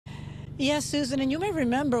Yes, Susan, and you may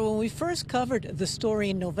remember when we first covered the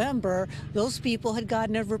story in November, those people had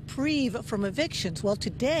gotten a reprieve from evictions. Well,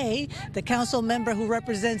 today, the council member who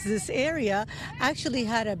represents this area actually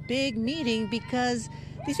had a big meeting because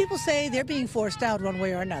these people say they're being forced out one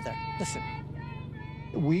way or another. Listen.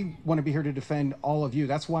 We want to be here to defend all of you.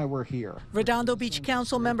 That's why we're here. Redondo Beach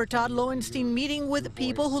Council member Todd Lowenstein meeting with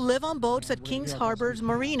people who live on boats at King Harbor's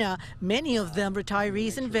Marina. Many of them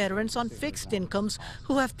retirees and veterans on fixed incomes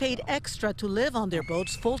who have paid extra to live on their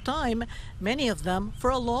boats full time, many of them for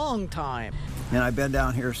a long time. And I've been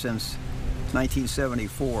down here since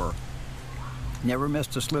 1974. Never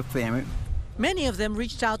missed a slip payment. Many of them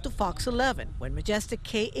reached out to Fox 11 when Majestic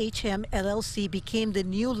KHM LLC became the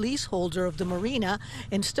new leaseholder of the marina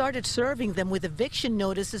and started serving them with eviction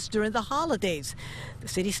notices during the holidays. The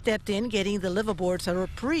city stepped in, getting the liveaboards a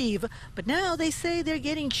reprieve, but now they say they're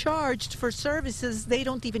getting charged for services they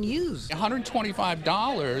don't even use.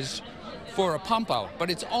 $125 for a pump out,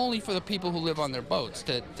 but it's only for the people who live on their boats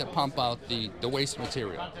to pump out the waste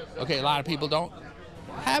material. Okay, a lot of people don't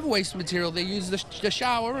have waste material. They use the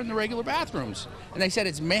shower and the regular bathrooms, and they said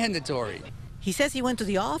it's mandatory. He says he went to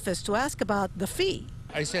the office to ask about the fee.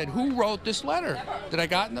 I said, who wrote this letter that I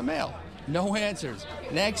got in the mail? No answers.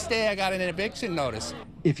 Next day I got an eviction notice.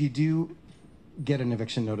 If you do get an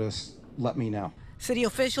eviction notice, let me know. City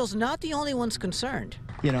officials not the only ones concerned.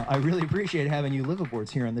 You know, I really appreciate having you liveaboards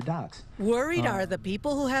here on the docks. Worried are the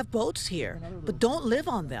people who have boats here, but don't live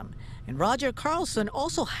on them. And Roger Carlson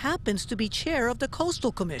also happens to be chair of the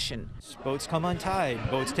Coastal Commission. Boats come untied,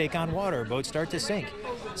 boats take on water, boats start to sink.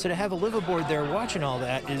 So to have a liveaboard there watching all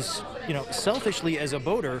that is, you know, selfishly as a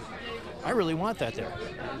boater, I really want that there.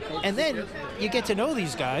 And then you get to know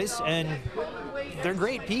these guys, and they're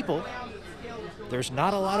great people. There's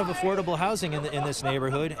not a lot of affordable housing in this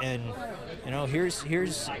neighborhood, and you know, here's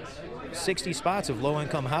 60 spots of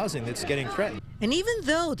low-income housing that's getting threatened. And even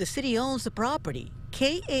though the city owns the property,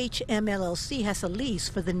 KHM LLC has a lease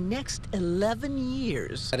for the next 11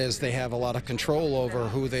 years. That is, they have a lot of control over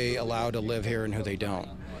who they allow to live here and who they don't.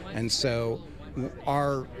 And so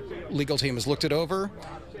our legal team has looked it over.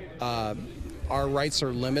 Our rights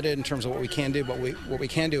are limited in terms of what we can do, but what we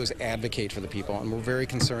can do is advocate for the people, and we're very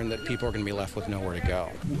concerned that people are going to be left with nowhere to go.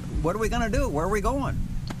 What are we going to do? Where are we going?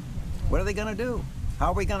 What are they going to do? How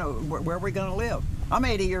are we going to, where are we going to live? I'm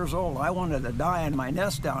 80 years old. I wanted to die in my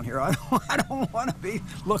nest down here. I don't want to be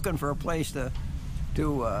looking for a place to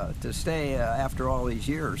stay after all these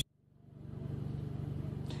years.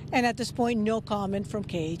 And at this point, no comment from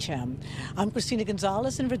KHM. I'm Christina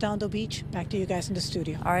Gonzalez in Redondo Beach. Back to you guys in the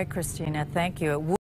studio. All right, Christina, thank you.